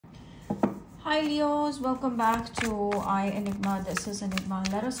Hi Leos, welcome back to iEnigma. This is Enigma.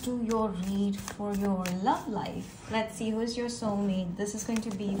 Let us do your read for your love life. Let's see who's your soulmate. This is going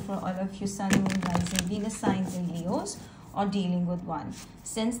to be for all of you Sun, Moon, Rising, Venus signs and Leos, or dealing with one.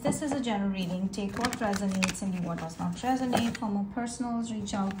 Since this is a general reading, take what resonates and leave what does not resonate. For more personals,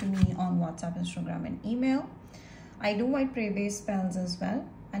 reach out to me on WhatsApp, Instagram and email. I do white prayer-based spells as well,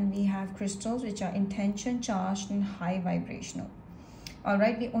 and we have crystals which are intention charged and high vibrational. All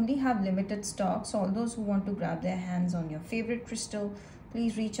right, we only have limited stock, so all those who want to grab their hands on your favorite crystal,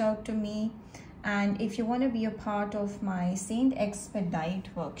 please reach out to me. And if you want to be a part of my Saint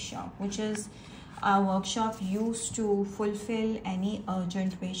Expedite workshop, which is a workshop used to fulfill any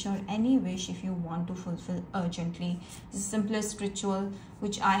urgent wish or any wish if you want to fulfill urgently. It's the simplest ritual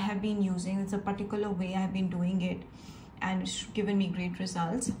which I have been using. It's a particular way I have been doing it, and it's given me great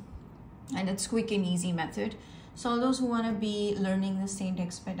results, and it's quick and easy method. So all those who want to be learning the Saint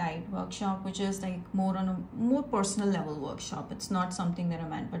Expedite workshop, which is like more on a more personal level workshop, it's not something that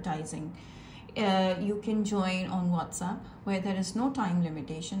I'm advertising. You can join on WhatsApp, where there is no time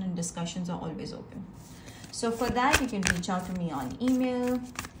limitation and discussions are always open. So for that, you can reach out to me on email,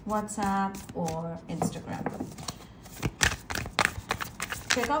 WhatsApp, or Instagram.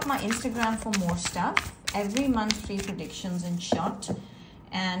 Check out my Instagram for more stuff. Every month, free predictions in short.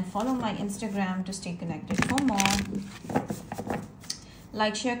 And follow my Instagram to stay connected for more.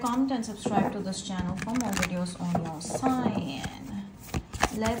 Like, share, comment, and subscribe to this channel for more videos on your sign.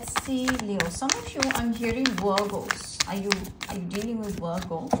 Let's see, Leo. Some of you, I'm hearing Virgos. Are you dealing with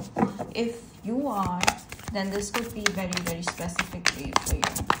Virgo? If you are, then this could be very, very specific for you.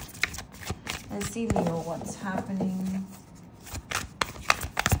 Let's see, Leo, what's happening.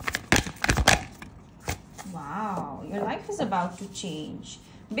 Wow, your life is about to change.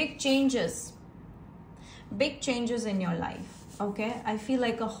 Big changes in your life. Okay, I feel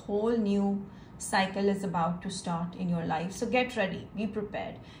like a whole new cycle is about to start in your life. So get ready, be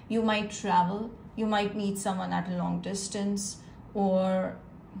prepared. You might travel, you might meet someone at a long distance, or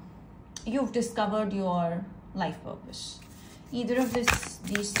you've discovered your life purpose. Either of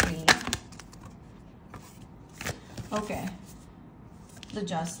these three. Okay. The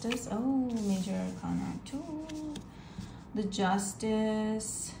Justice, oh, Major Arcana 2, the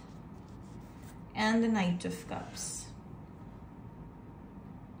Justice, and the Knight of Cups.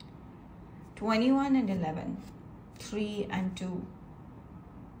 21 and 11, 3 and 2.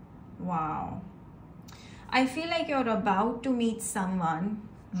 Wow. I feel like you're about to meet someone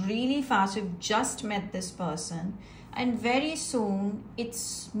really fast. You've just met this person, and very soon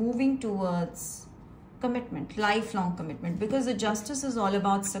it's moving towards commitment, lifelong commitment, because the Justice is all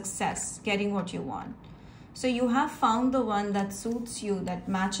about success, getting what you want. So you have found the one that suits you, that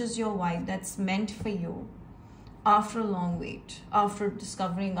matches your vibe, that's meant for you after a long wait, after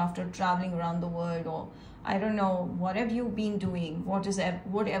discovering, after traveling around the world, or I don't know, whatever you've been doing,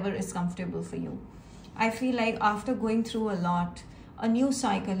 whatever is comfortable for you. I feel like after going through a lot, a new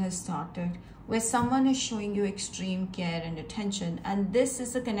cycle has started, where someone is showing you extreme care and attention, and this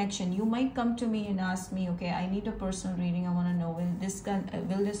is a connection. You might come to me and ask me, okay, I need a personal reading. I want to know,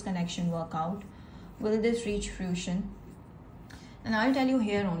 will this connection work out? Will this reach fruition? And I'll tell you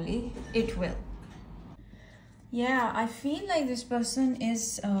here only, it will. Yeah, I feel like this person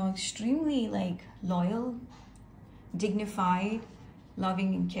is extremely like loyal, dignified,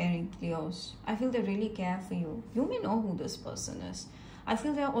 loving and caring, Leos. I feel they really care for you. You may know who this person is. I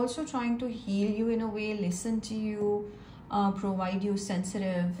feel they're also trying to heal you in a way, listen to you, provide you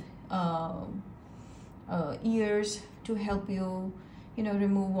sensitive ears to help you,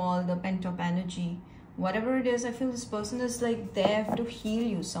 remove all the pent-up energy. Whatever it is, I feel this person is like there to heal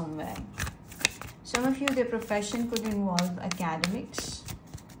you somewhere. Some of you, their profession could involve academics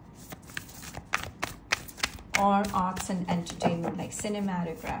or arts and entertainment, like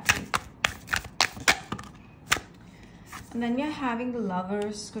cinematography. And then we are having the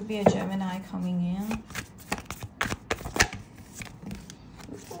Lovers. Could be a Gemini coming in.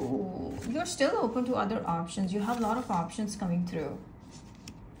 Ooh, you're still open to other options. You have a lot of options coming through,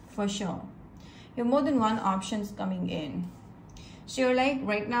 for sure. You have more than one options coming in. So you're like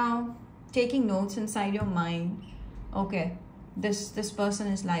right now taking notes inside your mind. Okay, this person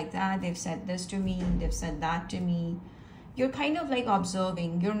is like that. They've said this to me. They've said that to me. You're kind of like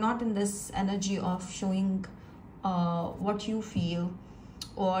observing. You're not in this energy of showing what you feel,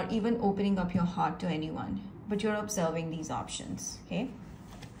 or even opening up your heart to anyone, but you're observing these options. Okay,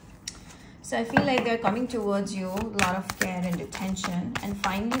 so I feel like they're coming towards you, a lot of care and attention, and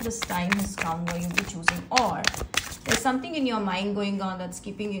finally this time has come where you'll be choosing, or there's something in your mind going on that's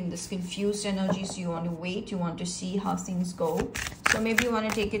keeping you in this confused energy. So you want to wait, you want to see how things go. So maybe you want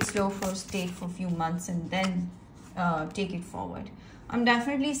to take it slow first, take for a few months, and then take it forward. I'm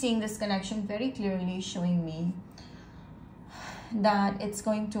definitely seeing this connection very clearly, showing me that it's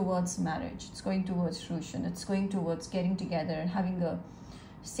going towards marriage, it's going towards fruition, it's going towards getting together and having a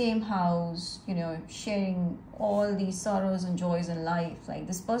same house, you know, sharing all these sorrows and joys in life. Like,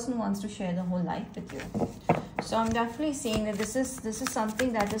 this person wants to share the whole life with you. So I'm definitely seeing that this is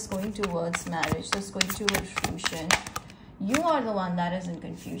something that is going towards marriage, that's going towards fruition. You are the one that is in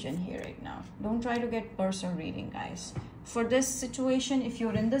confusion here right now. Don't try to get personal reading, guys. For this situation, if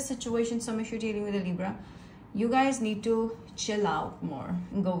you're in this situation, some if you're dealing with a Libra, you guys need to chill out more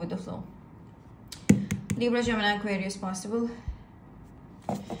and go with the flow. Libra, Gemini, Aquarius possible.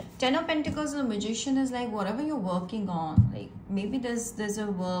 Ten of Pentacles, the Magician is like whatever you're working on. Like maybe there's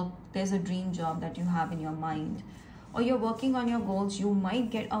a dream job that you have in your mind, or you're working on your goals. You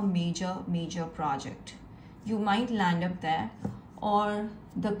might get a major project. You might land up there, or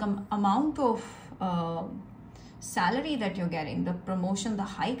the amount of salary that you're getting, the promotion, the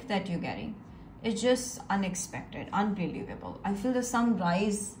hike that you're getting, it's just unexpected, unbelievable. I feel there's some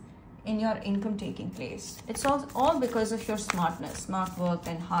rise in your income taking place. It's all because of your smartness, smart work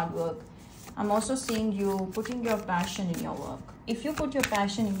and hard work. I'm also seeing you putting your passion in your work. If you put your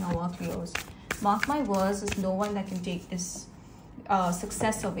passion in your work, Leos, mark my words, there's no one that can take this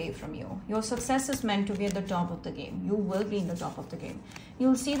success away from you. Your success is meant to be at the top of the game. You will be in the top of the game.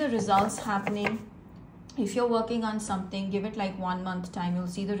 You'll see the results happening. If you're working on something, give it like 1 month time, you'll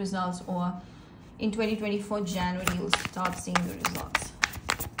see the results, or in 2024 January you'll start seeing the results.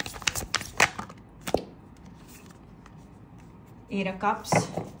 8 of Cups.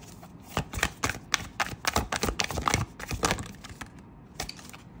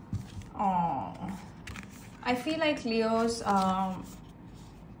 Oh, I feel like Leos,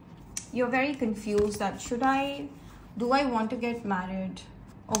 you're very confused that do I want to get married,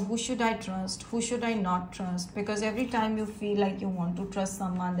 or who should I trust, who should I not trust? Because every time you feel like you want to trust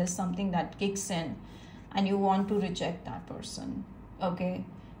someone, there's something that kicks in and you want to reject that person. Okay,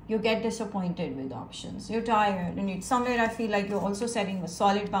 you get disappointed with options, you're tired, and somewhere I feel like you're also setting a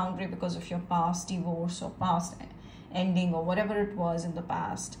solid boundary because of your past divorce or past ending or whatever it was in the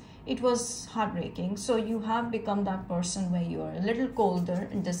past. It was heartbreaking. So you have become that person where you are a little colder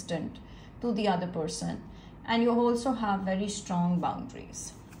and distant to the other person, and you also have very strong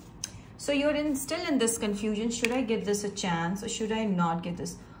boundaries. So you're still in this confusion. Should I give this a chance or should I not give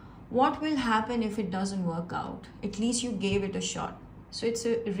this? What will happen if it doesn't work out? At least you gave it a shot. So it's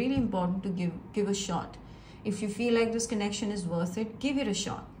really important to give a shot. If you feel like this connection is worth it, give it a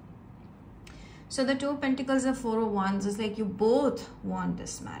shot. So the Two of Pentacles and Four of Wands is like you both want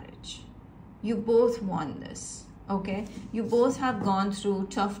this marriage. You both want this, okay? You both have gone through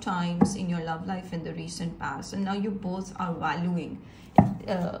tough times in your love life in the recent past, and now you both are valuing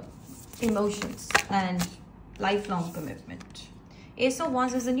emotions and lifelong commitment. Ace of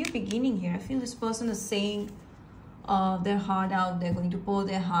Wands is a new beginning here. I feel this person is saying their heart out. They're going to pour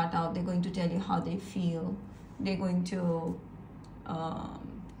their heart out. They're going to tell you how they feel. They're going to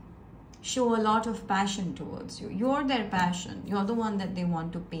show a lot of passion towards you. You're their passion. You're the one that they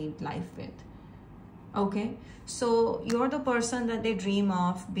want to paint life with. Okay, so you're the person that they dream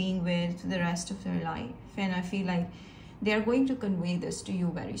of being with the rest of their life, and I feel like they're going to convey this to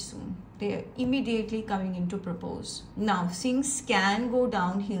you very soon. They're immediately coming in to propose. Now, things can go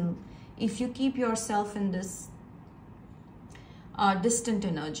downhill if you keep yourself in this distant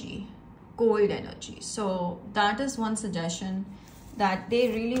energy, cold energy. So that is one suggestion, that they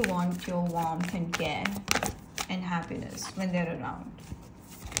really want your warmth and care and happiness when they're around.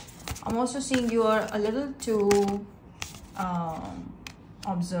 I'm also seeing you are a little too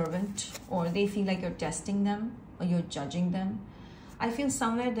observant, or they feel like you're testing them or you're judging them. I feel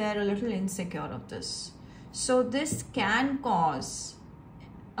somewhere they're a little insecure of this. So this can cause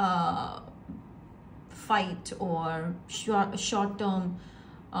fight or short-term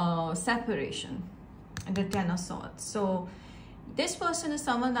separation, the Ten of Swords. So this person is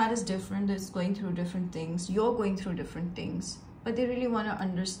someone that is different, that's going through different things. You're going through different things, but they really want to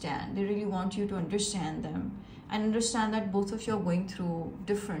understand. They really want you to understand them and understand that both of you are going through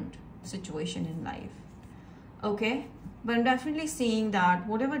different situation in life. Okay, but I'm definitely seeing that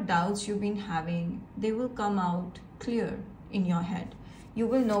whatever doubts you've been having, they will come out clear in your head. You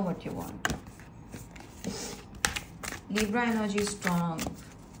will know what you want. Libra energy is strong.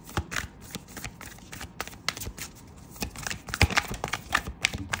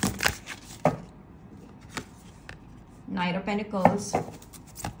 Knight of Pentacles.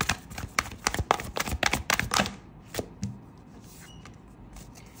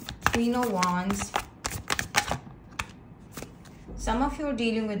 Queen of Wands. Some of you are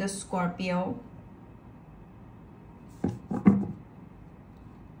dealing with a Scorpio.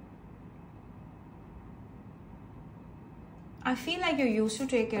 I feel like you used to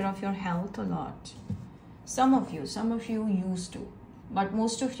take care of your health a lot. Some of you used to, but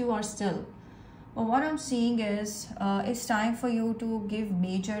most of you are still. But what I'm seeing is it's time for you to give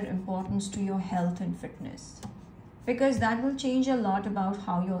major importance to your health and fitness, because that will change a lot about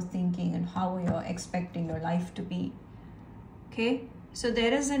how you're thinking and how you're expecting your life to be. Okay, so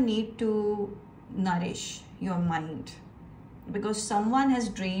there is a need to nourish your mind, because someone has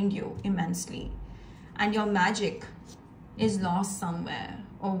drained you immensely and your magic is lost somewhere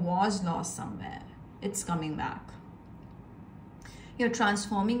or was lost somewhere. It's coming back. You're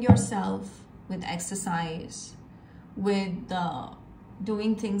transforming yourself with exercise, with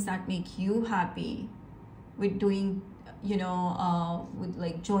doing things that make you happy, with doing, with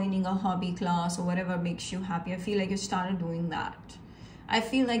like joining a hobby class or whatever makes you happy. I feel like you started doing that. I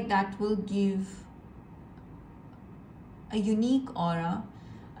feel like that will give a unique aura,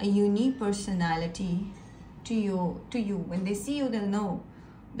 a unique personality to you. When they see you, they'll know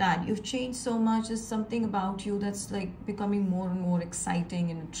that you've changed so much. There's something about you that's like becoming more and more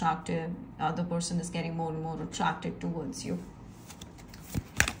exciting and attractive. The other person is getting more and more attracted towards you.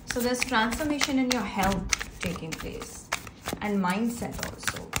 So there's transformation in your health taking place and mindset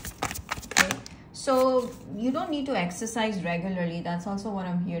also. Okay, so you don't need to exercise regularly. That's also what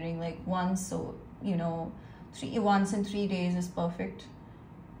I'm hearing. Like once, so once in 3 days is perfect.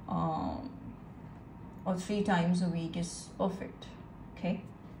 Or 3 times a week is perfect. Okay,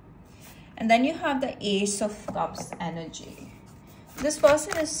 and then you have the Ace of Cups energy. This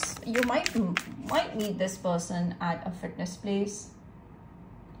person is, you might meet this person at a fitness place,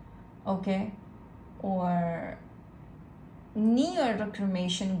 okay, or near a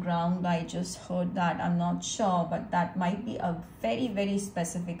cremation ground. I just heard that. I'm not sure, but that might be a very, very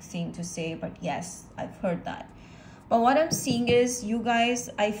specific thing to say, but yes, I've heard that. But what I'm seeing is you guys,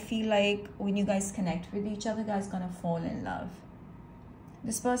 I feel like when you guys connect with each other, guys gonna fall in love.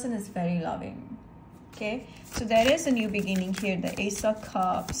 This person is very loving. Okay, so there is a new beginning here, the Ace of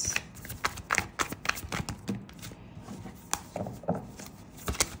Cups.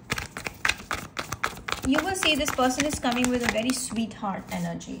 You will see this person is coming with a very sweetheart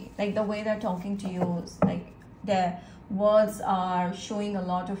energy. Like the way they're talking to you, like their words are showing a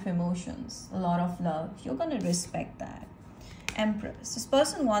lot of emotions, a lot of love. You're going to respect that. Empress. This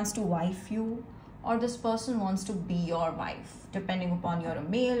person wants to wife you, or this person wants to be your wife, depending upon you're a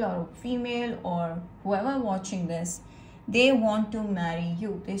male or a female or whoever watching this. They want to marry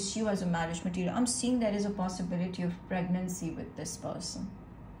you. They see you as a marriage material. I'm seeing there is a possibility of pregnancy with this person,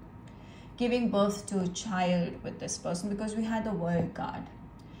 giving birth to a child with this person, because we had the World card.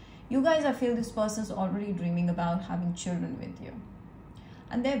 You guys, I feel this person is already dreaming about having children with you,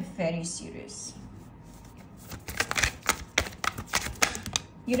 and they're very serious.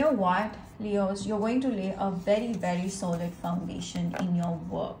 You know what, Leos, you're going to lay a very, very solid foundation in your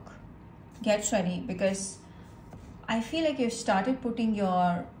work. Get ready, because I feel like you've started putting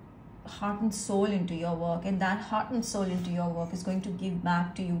your heart and soul into your work, and that heart and soul into your work is going to give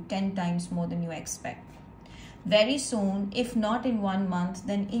back to you 10 times more than you expect. Very soon, if not in 1 month,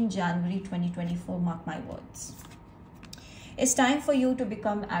 then in January 2024, mark my words. It's time for you to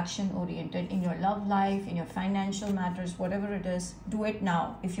become action-oriented in your love life, in your financial matters, whatever it is. Do it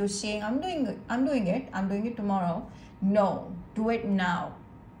now. If you're saying, I'm doing it tomorrow. No, do it now.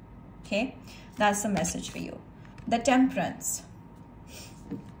 Okay, that's the message for you. The Temperance.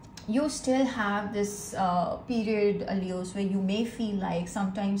 You still have this period, Leos, where you may feel like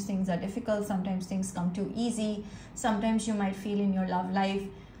sometimes things are difficult, sometimes things come too easy, sometimes you might feel in your love life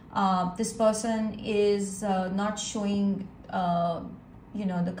this person is not showing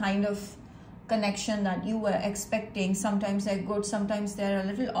the kind of connection that you were expecting. Sometimes they're good, sometimes they're a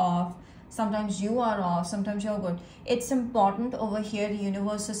little off, sometimes you are off, sometimes you're good. It's important over here, the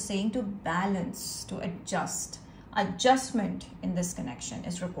universe is saying to balance, to adjust. Adjustment in this connection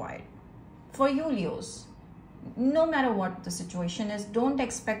is required for you, Leos. No matter what the situation is, don't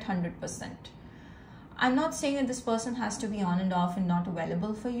expect 100%. I'm not saying that this person has to be on and off and not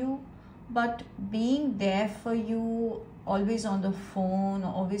available for you, but being there for you, always on the phone,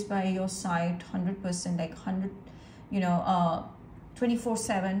 always by your side, 100%, like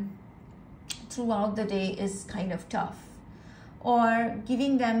 24/7 throughout the day is kind of tough. Or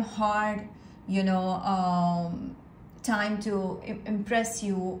giving them hard, time to impress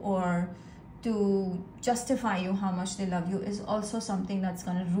you or to justify you how much they love you is also something that's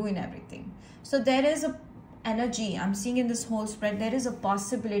going to ruin everything. So there is a energy I'm seeing in this whole spread. There is a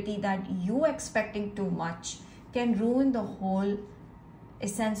possibility that you expecting too much can ruin the whole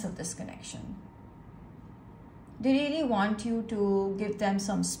essence of this connection. They really want you to give them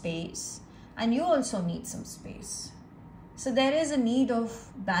some space, and you also need some space. So there is a need of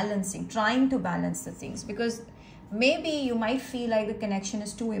balancing, trying to balance the things, because maybe you might feel like the connection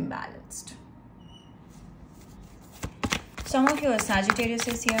is too imbalanced. Some of you are Sagittarius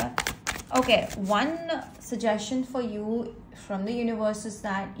is here. Okay, one suggestion for you from the universe is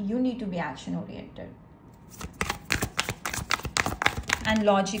that you need to be action oriented and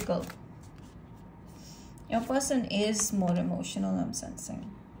logical. Your person is more emotional, I'm sensing.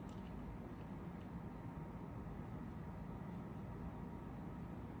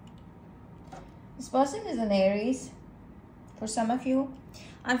 This person is an Aries. For some of you,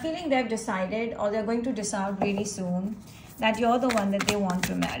 I'm feeling they've decided, or they're going to decide really soon, that you're the one that they want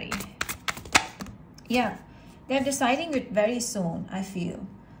to marry. Yeah, they're deciding it very soon, I feel.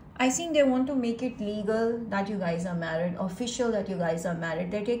 I think they want to make it legal that you guys are married, official that you guys are married.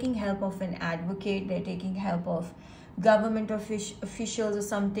 They're taking help of an advocate. They're taking help of government officials or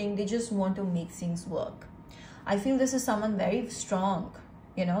something. They just want to make things work. I feel this is someone very strong.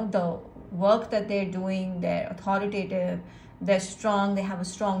 You know, the work that they're doing, they're authoritative, they're strong, they have a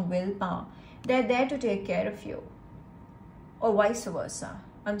strong willpower. They're there to take care of you. Or vice versa.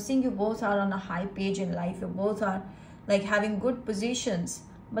 I'm seeing you both are on a high page in life. You both are like having good positions.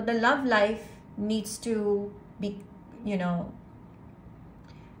 But the love life needs to be, you know,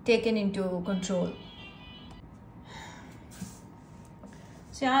 taken into control.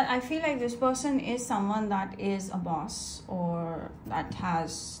 So yeah, I feel like this person is someone that is a boss or that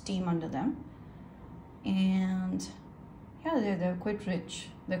has team under them. And yeah, they're quite rich.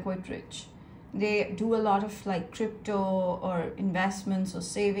 They're quite rich. They do a lot of like crypto or investments or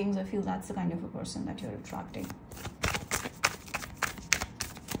savings. I feel that's the kind of a person that you're attracting.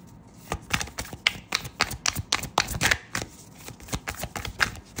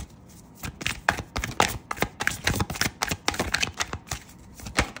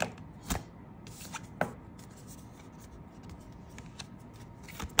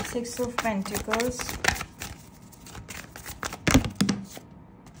 Six of Pentacles.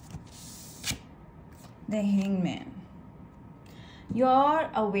 The Hangman. You're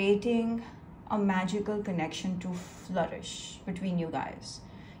awaiting a magical connection to flourish between you guys.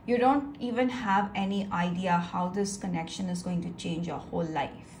 You don't even have any idea how this connection is going to change your whole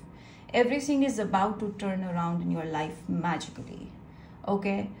life. Everything is about to turn around in your life magically.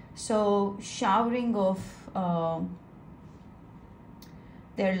 Okay, so showering of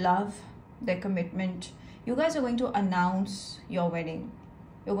their love, their commitment. You guys are going to announce your wedding.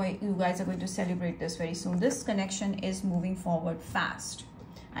 You guys are going to celebrate this very soon. This connection is moving forward fast.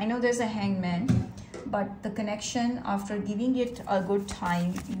 I know there's a Hangman, but the connection, after giving it a good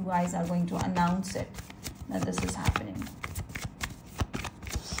time, you guys are going to announce it, that this is happening.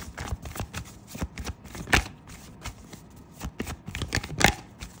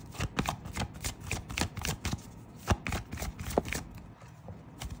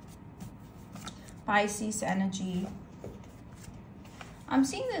 Pisces energy. I'm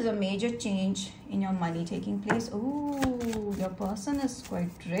seeing there's a major change in your money taking place. Ooh, your person is quite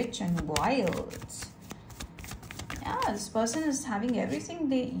rich and wild. Yeah, this person is having everything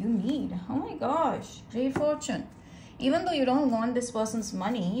you need. Oh my gosh, great fortune. Even though you don't want this person's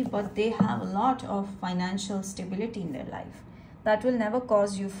money, but they have a lot of financial stability in their life. That will never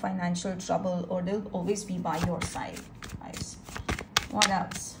cause you financial trouble, or they'll always be by your side, guys. What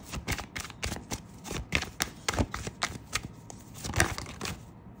else?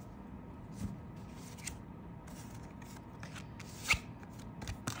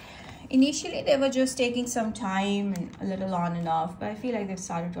 Initially, they were just taking some time and a little on and off, but I feel like they've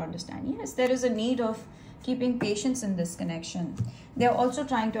started to understand. Yes, there is a need of keeping patience in this connection. They're also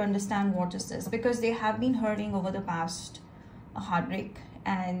trying to understand what is this, because they have been hurting over the past heartbreak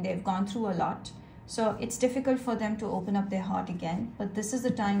and they've gone through a lot. So it's difficult for them to open up their heart again, but this is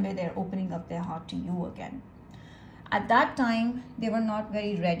the time where they're opening up their heart to you again. At that time, they were not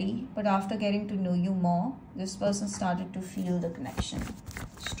very ready, but after getting to know you more, this person started to feel the connection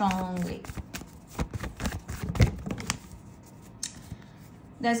strongly.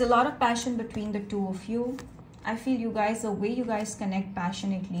 There's a lot of passion between the two of you. I feel you guys, the way you guys connect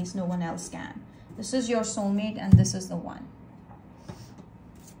passionately, no one else can. This is your soulmate and this is the one.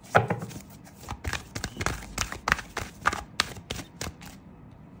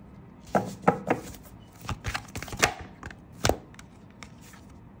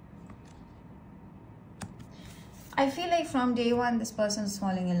 I feel like from day one, this person is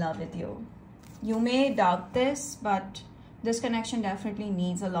falling in love with you. You may doubt this, but this connection definitely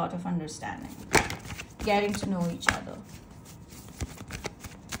needs a lot of understanding, getting to know each other.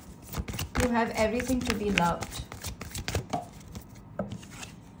 You have everything to be loved.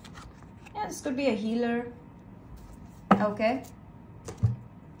 Yeah, this could be a healer. Okay.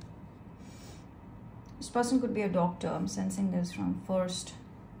 This person could be a doctor. I'm sensing this from first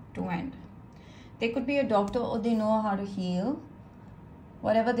to end. They could be a doctor, or they know how to heal.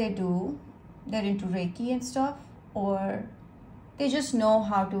 Whatever they do, they're into Reiki and stuff, or they just know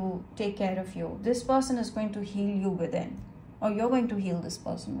how to take care of you. This person is going to heal you within, or you're going to heal this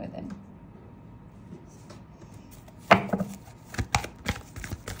person within.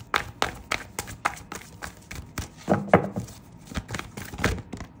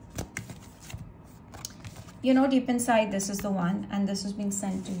 You know deep inside this is the one, and this has been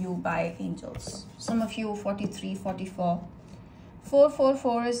sent to you by angels. Some of you 43, 44.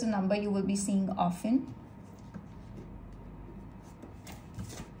 444 is the number you will be seeing often.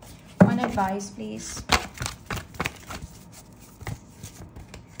 One advice, please.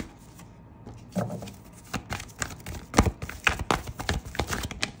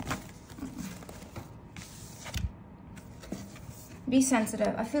 Be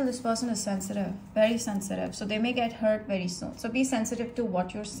sensitive. I feel this person is sensitive, very sensitive. So they may get hurt very soon. So be sensitive to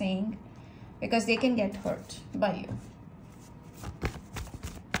what you're saying, because they can get hurt by you.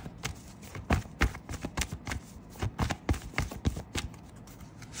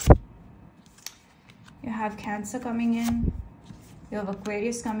 You have Cancer coming in. You have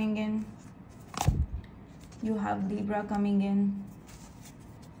Aquarius coming in. You have Libra coming in.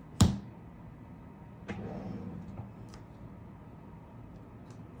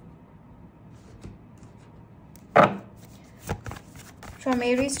 From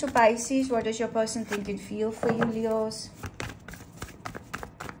Aries to Pisces, what does your person think and feel for you, Leos?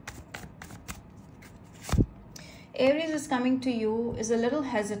 Aries is coming to you, is a little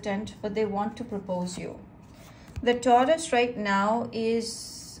hesitant, but they want to propose you. The Taurus right now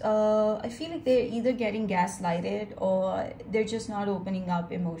is, I feel like they're either getting gaslighted or they're just not opening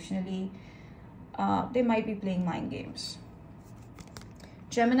up emotionally. They might be playing mind games.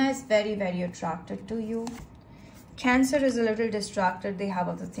 Gemini is very, very attracted to you. Cancer is a little distracted. They have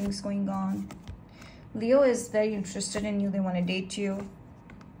other things going on. Leo is very interested in you. They want to date you.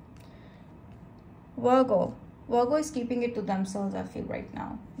 Virgo. Virgo is keeping it to themselves, I feel, right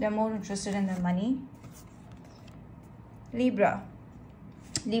now. They're more interested in their money. Libra.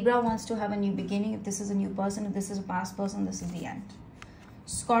 Libra wants to have a new beginning. If this is a new person, if this is a past person, this is the end.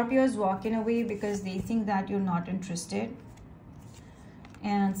 Scorpio is walking away because they think that you're not interested.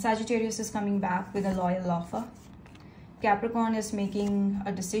 And Sagittarius is coming back with a loyal offer. Capricorn is making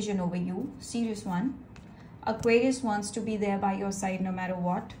a decision over you, serious one. Aquarius wants to be there by your side no matter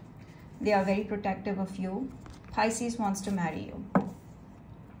what. They are very protective of you. Pisces wants to marry you.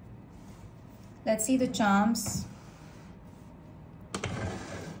 Let's see the charms.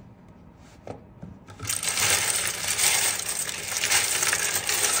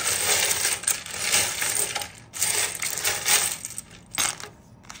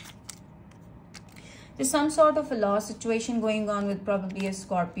 There's some sort of a law situation going on with probably a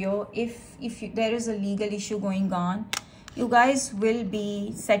Scorpio. If there is a legal issue going on, you guys will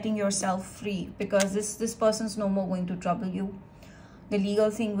be setting yourself free, because this person's no more going to trouble you. The legal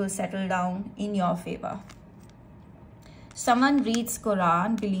thing will settle down in your favor. Someone reads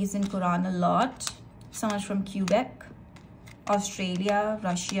Quran, believes in Quran a lot. Someone's from Quebec, Australia,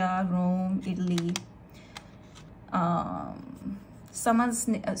 Russia, Rome, Italy.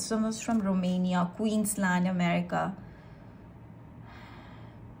 Someone's from Romania, Queensland, America.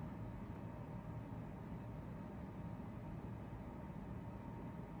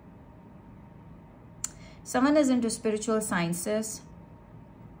 Someone is into spiritual sciences.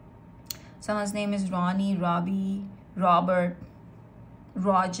 Someone's name is Ronnie, Robbie, Robert,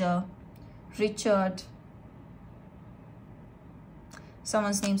 Roger, Richard.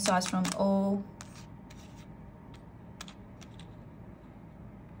 Someone's name starts from O.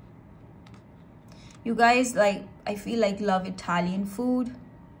 You guys, like, I feel like, love Italian food.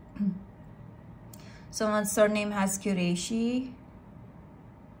 Someone's surname has Qureshi,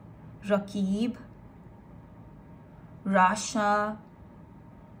 Rakib, Rasha.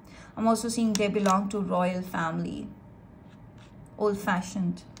 I'm also seeing they belong to royal family,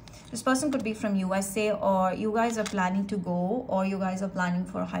 old-fashioned. This person could be from USA, or you guys are planning to go, or you guys are planning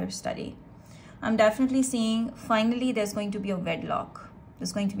for higher study. I'm definitely seeing, finally, there's going to be a wedlock.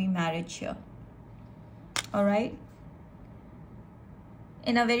 There's going to be marriage here. All right,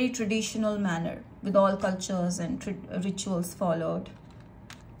 in a very traditional manner, with all cultures and rituals followed.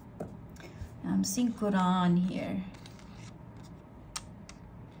 I'm seeing Quran here.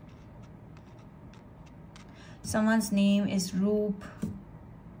 Someone's name is Roop.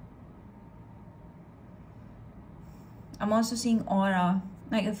 I'm also seeing aura.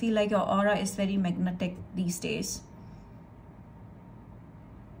 Like, I feel like your aura is very magnetic these days.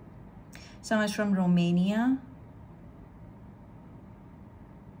 Someone's from Romania.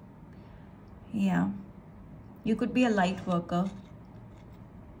 Yeah. You could be a light worker.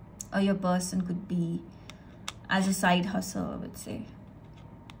 Or your person could be as a side hustle, I would say.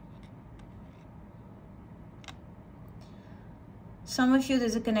 Some of you,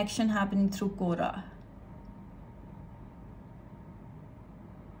 there's a connection happening through Quora.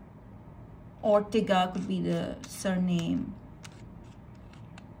 Ortega could be the surname.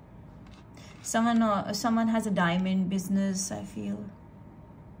 Someone has a diamond business, I feel.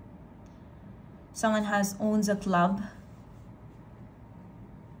 Someone owns a club.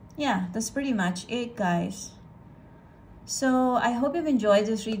 Yeah, that's pretty much it, guys. So I hope you've enjoyed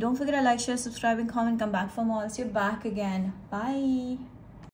this read. Don't forget to like, share, subscribe, and comment. Come back for more. I'll see you back again. Bye.